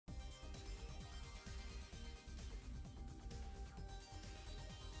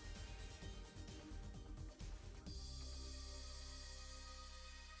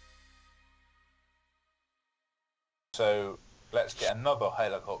So let's get another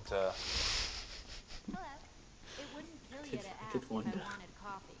helicopter. Hello. It wouldn't kill you to ask if I wanted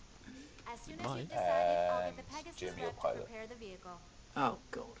coffee. As soon as you've decided, I'll get the Pegasus Jim, your rep to pilot. prepare the vehicle. Oh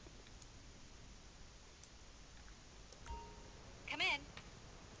god. Come in.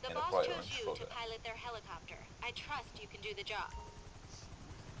 The In a boss bright chose orange you folder. to pilot their helicopter. I trust you can do the job.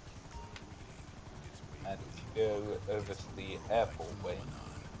 And go over to the airport way.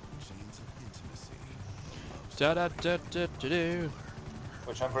 Da da da da da do.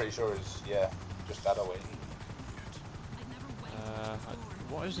 Which I'm pretty sure is, yeah, just that away.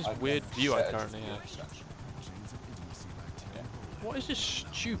 What is this I weird can view I set it to currently the have? intersection. What is this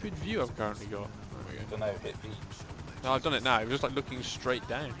stupid view I've currently got? There we go. Don't know, hit B. No, I've done it now. It was just like looking straight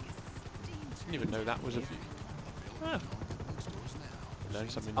down. Didn't even know that was a view. Ah. Learn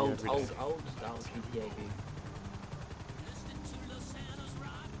something new Old every day. style GTA view.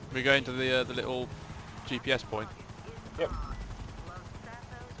 We go into the little GPS point. Yep.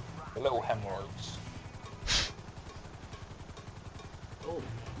 The little hemorrhoids. Oh,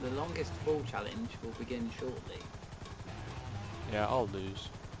 the longest fall challenge will begin shortly. Yeah, I'll lose.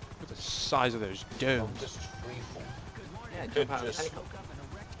 Look at the size of those Oh, domes. just free fall. Yeah, Could jump out of the just- helicopter.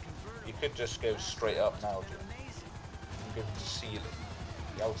 You could just go straight up now, Jim. And go to the ceiling.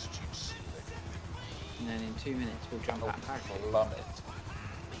 The altitude ceiling. And then in 2 minutes we'll jump out of parachute. Plummet.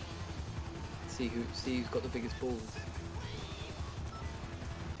 See who's got the biggest balls.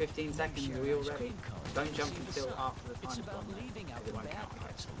 15 seconds, are we all ready? Don't jump until after the time's gone. Because it won't count.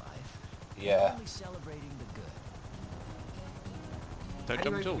 Yeah. Don't How do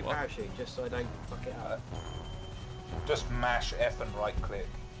jump you at all, open your what? parachute just so I don't fuck it up? Just mash F and right click.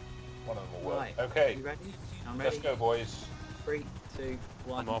 One of them will work. Right. Okay. You ready? I'm ready. Let's go, boys. 3, 2,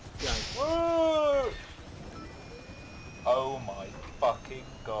 1, I'm off. go. Woo! Oh my fucking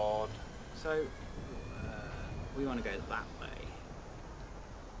god. So, we want to go that way.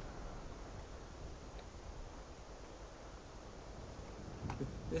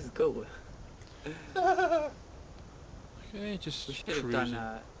 This is cool. Okay, just We should have cruising.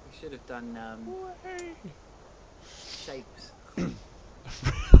 done. We should have done shapes.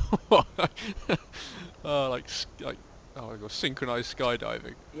 Oh, like, oh my god, synchronized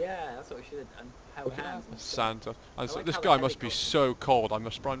skydiving. Yeah, that's what we should have done. Held hands. and stuff. Santa. And so like this how guy the must be helicopter- so cold. I'm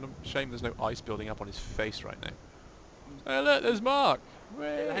shame there's no ice building up on his face right now. Hey, look, there's Mark. The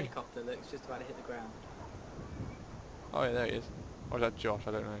Way. helicopter looks just about to hit the ground. Oh yeah, there he is. Or is that Josh?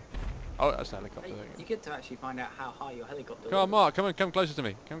 I don't know. Oh, that's the helicopter. Hey, There you you go. get to actually find out how high your helicopter. Come on, is. Mark. Come closer to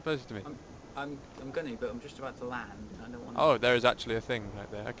me. Come closer to me. I'm gonna, but I'm just about to land. I don't want. Oh, there is actually a thing right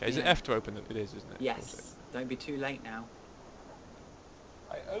there. Okay, is it Yeah. F to open it? It is, isn't it? Yes. Don't be too late now.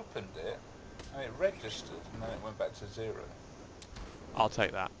 I opened it, and it registered, and then it went back to 0. I'll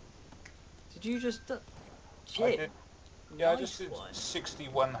take that. Did you just? I Shit. did- Yeah, I Nice just did one.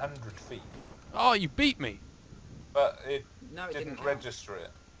 6,100 feet, Oh, you beat me. but it No, it didn't count. register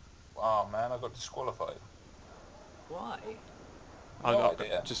it. Oh man, I got disqualified. Why? No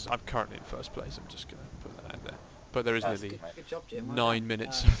idea. I'm currently in first place. I'm just gonna put that out there. But there is That's nearly good, mate. Good job, Jim. Well 9 done.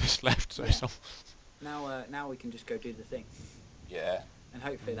 minutes of this left, so yeah. some. Now we can just go do the thing, Yeah. and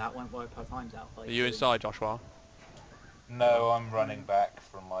hopefully that won't wipe our times out. Are you inside, Joshua? No, I'm running back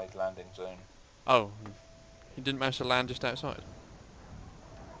from my landing zone. Oh, you didn't manage to land just outside.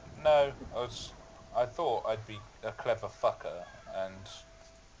 No, I thought I'd be a clever fucker, and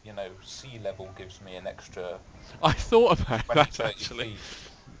you know, sea level gives me an extra I thought about 20, that 30 actually. feet.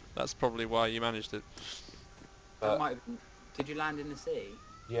 That's probably why you managed it. That But might have been, did you land in the sea?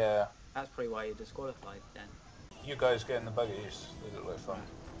 yeah, That's probably why you're disqualified then. you guys get in the buggies. They look like fun.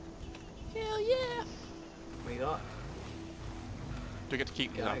 Hell yeah! What you got? Do we get to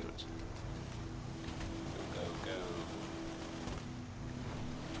keep these Go. afterwards? Go, go,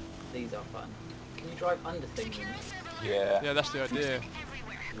 These are fun. Can you drive under things? Secure a server go. Yeah. Yeah, that's the idea.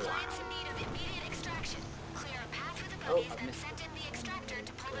 everywhere. Clients in need of immediate extraction. Clear a path with the Oh, buggies I've and missed send it. in the extractor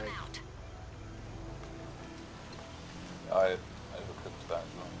to pull them Great. out. I overcooked that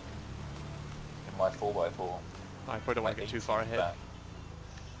as well. In my 4x4. I probably don't want to get too far ahead.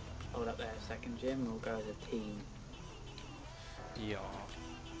 Hold up there a second, Jim. We'll go as a team. Yeah.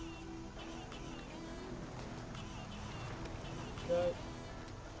 Go.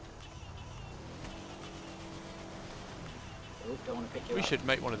 Oh, don't want to pick you We up. should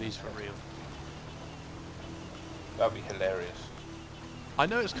make one of these for real. That'd be hilarious. I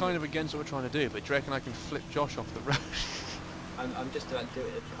know it's kind of against what we're trying to do, but do you reckon I can flip Josh off the road? I'm just about to do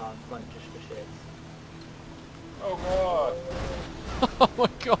it at the car in front just for shit. Oh god! Oh my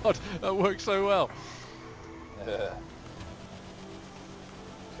god, that worked so well. Yeah.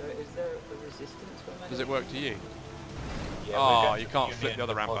 So is there a resistance when Does it work to you? Yeah, Oh, you can't flip the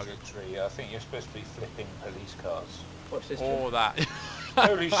other ramp buggy. I think you're supposed to be flipping police cars. Watch this. Or that.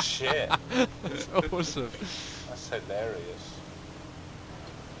 Holy shit! That's awesome. That's hilarious.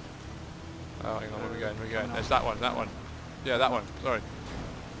 Oh, hang on, where are we going? Where are we going? There's that one, that one. Yeah, that one. Sorry.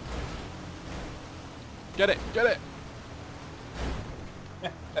 Get it, get it!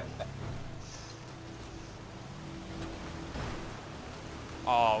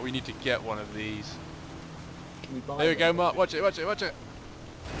 Oh, we need to get one of these. Can we buy There we go, one? Mark. Watch it, watch it, watch it.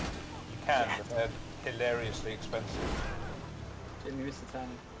 You can, but they're hilariously expensive. Jimmy, Mr. Tanner.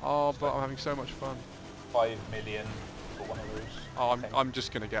 Oh, but I'm having so much fun. 5 million for one of those. Oh, I'm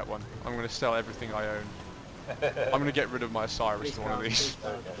just gonna get one. I'm gonna sell everything I own. I'm gonna get rid of my Osiris Police for one of cars, these.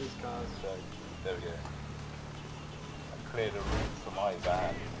 police cars, police cars. So, there we go. I cleared a route for my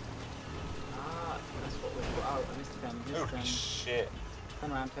van. Ah, that's what we've got. Oh, Mr. Tanner, Mr. Holy Tanner. shit.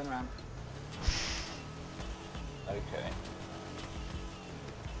 Turn around, turn around. Okay.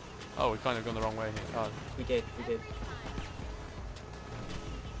 Oh, we've kind of gone the wrong way here. Oh, We did, we did.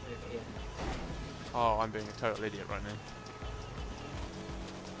 Over here. oh, I'm being a total idiot right now.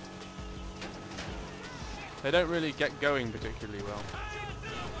 They don't really get going particularly well.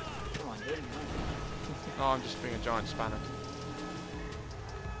 Come on, Jim. Oh, I'm just being a giant spanner.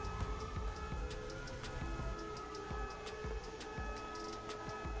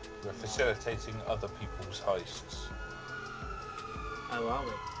 We're facilitating other people's heists. Oh, are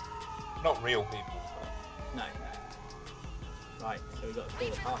we? Not real people. No. Right, so we got to pull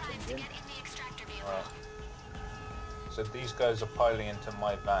apart then, Jim. Get in the extractor vehicle. Right. So these guys are piling into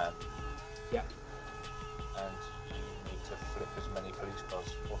my van, Yep. and you need to flip as many police cars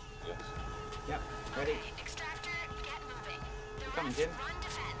as possible, yes. Yep. Ready? Extractor, get moving. The Coming, rest, Jim. run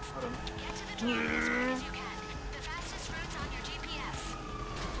defense. Hold on. Get to the door as quick as you can. The fastest route's on your GPS.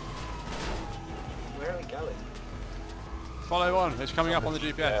 Where are we going? Follow on. It's coming up on the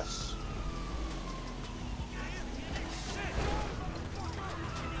GPS. Yes.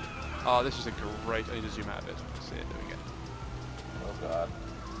 Oh, this is a great. I need to zoom out a bit. See it. There we go. Oh god.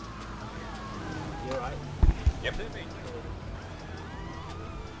 You alright? Yep, baby.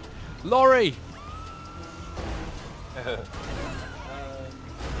 Lorry! Yeah, I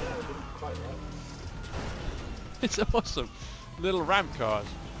didn't quite right. It's awesome. Little ramp cars.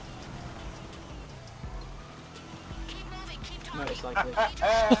 Keep moving, keep talking. Motorcyclist.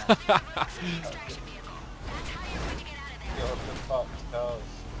 Extraction vehicle. That's how you're going to get out of there. God, the fuck cars.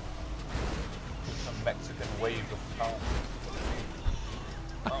 Some Mexican wave of cars.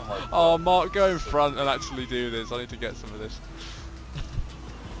 Oh my god. Oh, Mark, go in front and actually do this. I need to get some of this.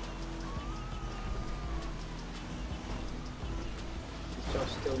 Is Josh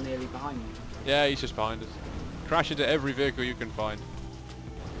still nearly behind me? Yeah, he's just behind us. Crash into every vehicle you can find,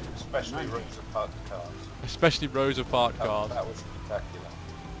 Especially Nice. rows of parked cars. especially rows of parked That, cars. that was spectacular.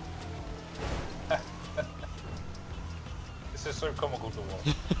 This is so comical to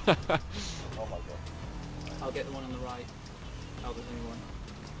watch. Oh my god. I'll get the one on the right. Oh, there's only one.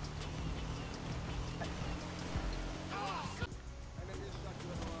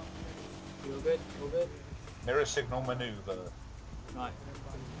 You all good? All good? Mirror signal maneuver. Right.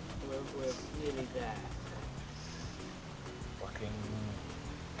 We're nearly there. Fucking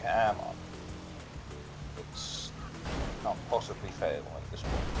come on. It's not possibly fair like this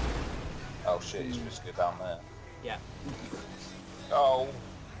one. Oh shit, he's supposed to go down there. Yeah. Oh.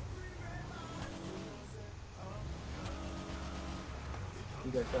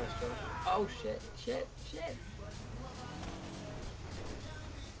 You go first, Josh. Oh shit, shit, shit.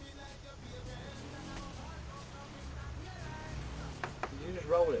 Did you just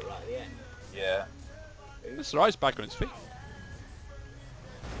roll it right at the end? Yeah. It's right, it's back on its feet.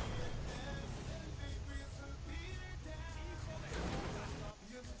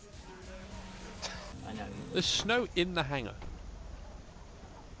 I know. There's snow in the hangar.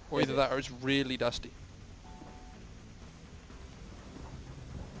 Or either that or it's really dusty.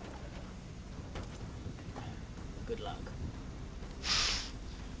 Good luck.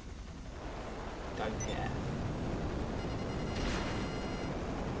 Don't care.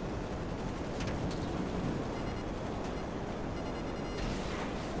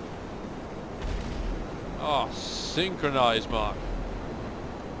 Oh, synchronize, Mark.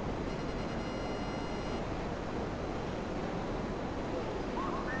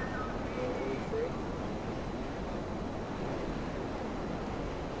 All three.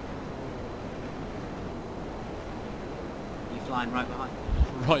 You flying right behind?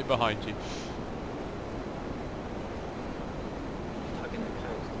 Right behind you. Tugging the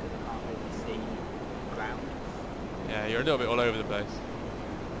coast because I can't really see ground. Yeah, you're a little bit all over the place.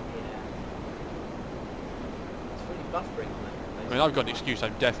 Yeah. It's really buffering. I mean, I've got an excuse.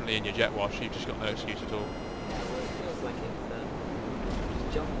 I'm definitely in your jet wash. You've just got no excuse at all. Yeah, well, it feels like it's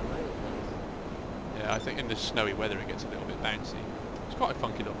just jumping all over the place. Yeah, I think in this snowy weather it gets a little bit bouncy. It's quite a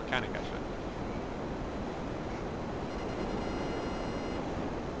funky little mechanic, actually.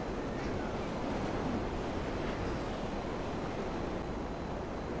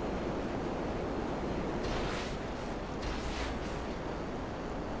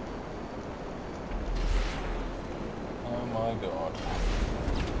 Oh my god.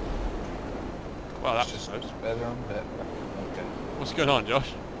 Well, It's that's just better and better. Okay. What's going on,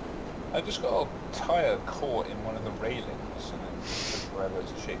 Josh? I just got a tyre caught in one of the railings and it took forever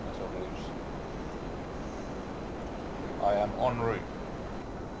to shake myself loose. I am en route.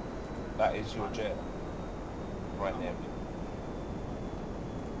 That is your jet. Right near me.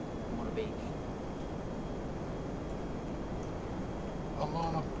 I'm on a beach. I'm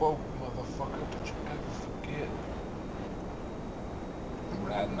on a boat, motherfucker. Did you ever forget? I'm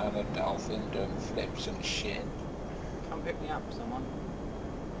riding on a dolphin doing flips and shit. Come pick me up, someone.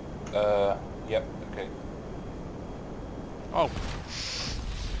 Yep, okay. Oh,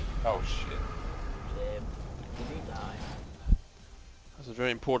 Oh shit. Jim, did you die? that's a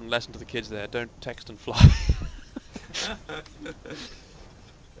very important lesson to the kids there. Don't text and fly.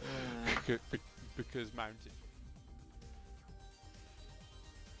 Because mountain.